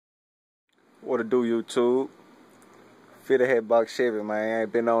What to do, YouTube? Fit ahead box Chevy, man. I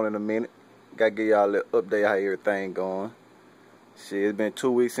ain't been on in a minute. Gotta give y'all a little update how everything going. Shit, it's been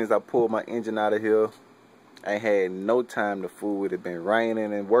 2 weeks since I pulled my engine out of here. I ain't had no time to fool with it. Been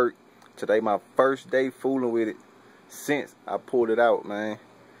raining and work. Today my first day fooling with it since I pulled it out, man.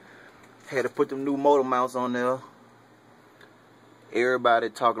 Had to put them new motor mounts on there. Everybody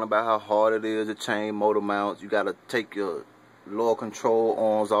talking about how hard it is to change motor mounts. You gotta take your lower control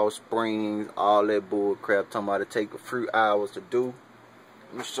arms off, springs, all that bull crap. Talking about it take a few hours to do.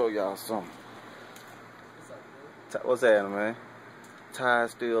 Let me show y'all something. What's happening, man?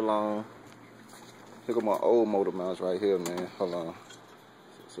 Tires still on. Look at my old motor mounts right here, man. Hold on.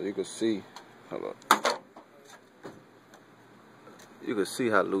 So you can see. Hold on. You can see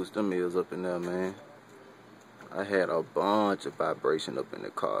how loose them is up in there, man. I had a bunch of vibration up in the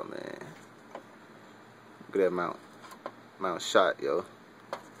car, man. Look at that mount shot, yo.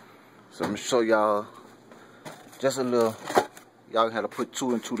 So I'm gonna show y'all just a little. Y'all had to put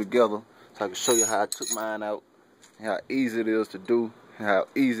two and two together so I can show you how I took mine out and how easy it is to do and how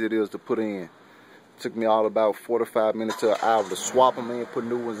easy it is to put in. It took me all about 45 minutes to an hour to swap them in, put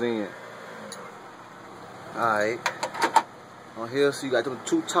new ones in. Alright. On here, so you got them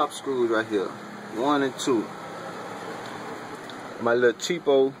two top screws right here. 1 and 2. My little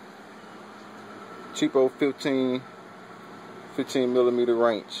cheapo 15 millimeter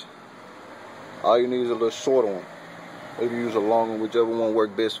wrench. All you need is a little shorter one. Or you can use a long one, whichever one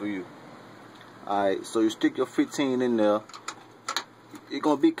works best for you. Alright, so you stick your 15 in there. It's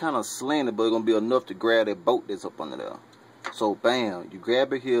gonna be kind of slanted, but it's gonna be enough to grab that bolt that's up under there. So bam, you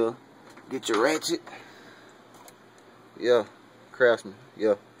grab it here, get your ratchet. Yeah, Craftsman,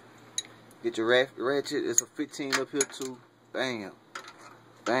 yeah. Get your ratchet, it's a 15 up here too. Bam,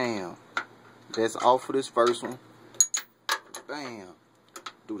 bam. That's off for this first one. Bam.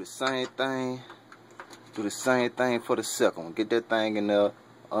 Do the same thing. Do the same thing for the second one. Get that thing in there,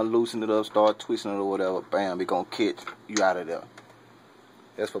 unloosen it up, start twisting it or whatever. Bam, we gonna catch you out of there.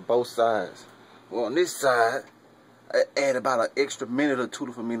 That's for both sides. Well, on this side, I add about an extra minute or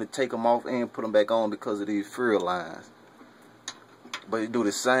two for me to take them off and put them back on because of these frill lines. But you do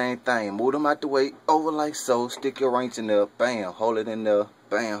the same thing. Move them out the way, over like so. Stick your wrench in there. Bam, hold it in there.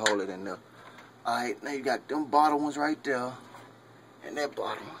 Bam, hold it in there. Alright, now you got them bottom ones right there. And that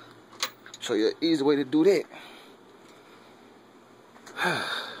bottom. Show you an easy way to do that.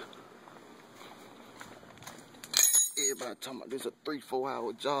 Everybody talking about this a 3-4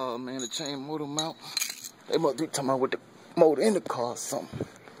 hour job, man, to change motor mount. They must be talking about with the motor in the car or something.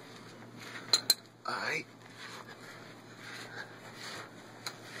 Alright.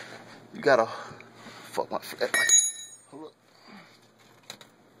 You gotta fuck my flat light. Hold up.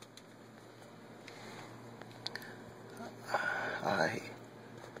 Alright.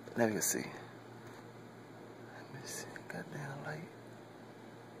 Now you can see. Let me see. Goddamn light.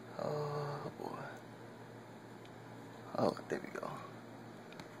 Oh boy. Oh, there we go.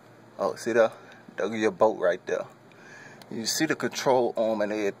 Oh, see there? There's your bolt right there. You see the control arm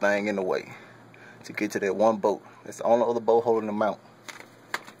and everything in the way to get to that one bolt. That's the only other bolt holding the mount.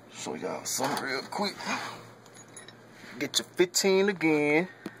 Show y'all something real quick. Get your 15 again.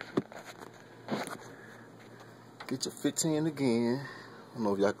 Get your 15 again. I don't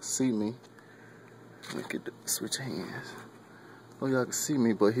know if y'all can see me. Let me get the switch hands. I don't know if y'all can see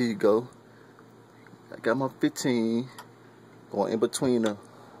me, but here you go. I got my 15 going in between the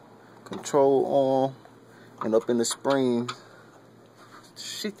control arm and up in the springs.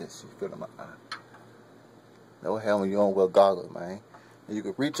 Shit, that shit fell in my eye. That what happens when you don't wear goggles, man. And you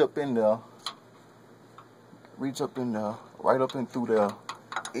can reach up in there, right up and through there,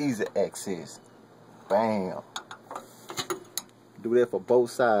 easy access. Bam. Do that for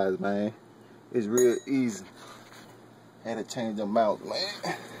both sides, man. It's real easy. Had to change them out,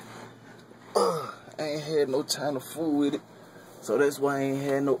 man. I ain't had no time to fool with it. So that's why I ain't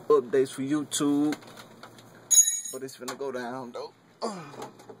had no updates for YouTube. But it's finna go down, though.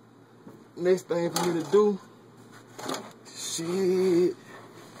 Next thing for me to do, shit,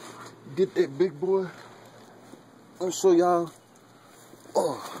 get that big boy. Let me show y'all.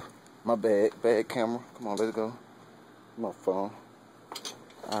 Oh, my bad camera. Come on, let's go. My phone.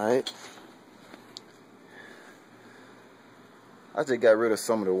 Alright. I just got rid of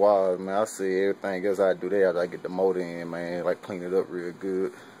some of the wires, man. I see everything else I do there after I get the motor in, man. Like clean it up real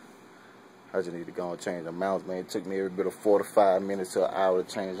good. I just need to go and change the mounts, man. It took me every bit of 45 minutes to an hour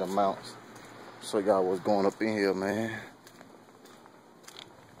to change the mounts. So y'all what's going up in here, man.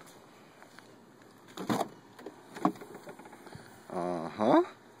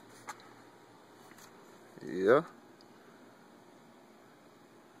 Yeah.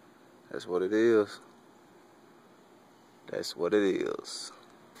 That's what it is. That's what it is.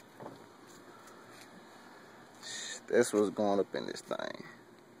 That's what's going up in this thing.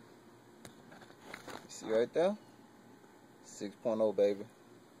 You see right there? 6.0, baby.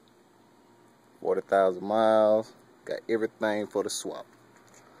 40,000 miles. Got everything for the swap.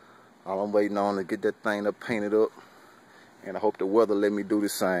 All I'm waiting on is to get that thing up, painted up. And I hope the weather let me do the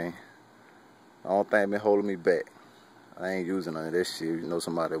same. I don't think been holding me back. I ain't using none of that shit. You know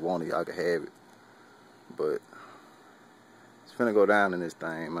somebody that want it, y'all can have it. But it's finna go down in this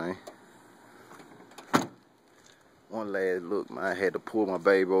thing, man. One last look, man. I had to pull my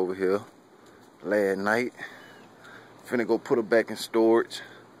baby over here last night. Finna go put her back in storage.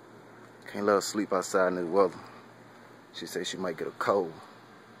 Can't let her sleep outside in this weather. She said she might get a cold.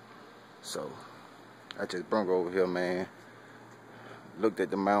 So I just brought her over here, man. Looked at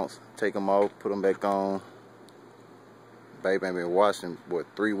the mounts, take them off, put them back on. Baby ain't been washing, what,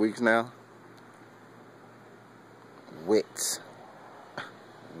 3 weeks now? Wet.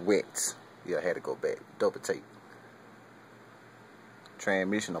 Wet. Yeah, I had to go back. Double tape.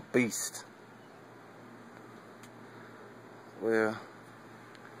 Transmission a beast. Well,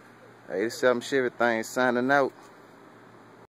 87 Chevy thing signing out.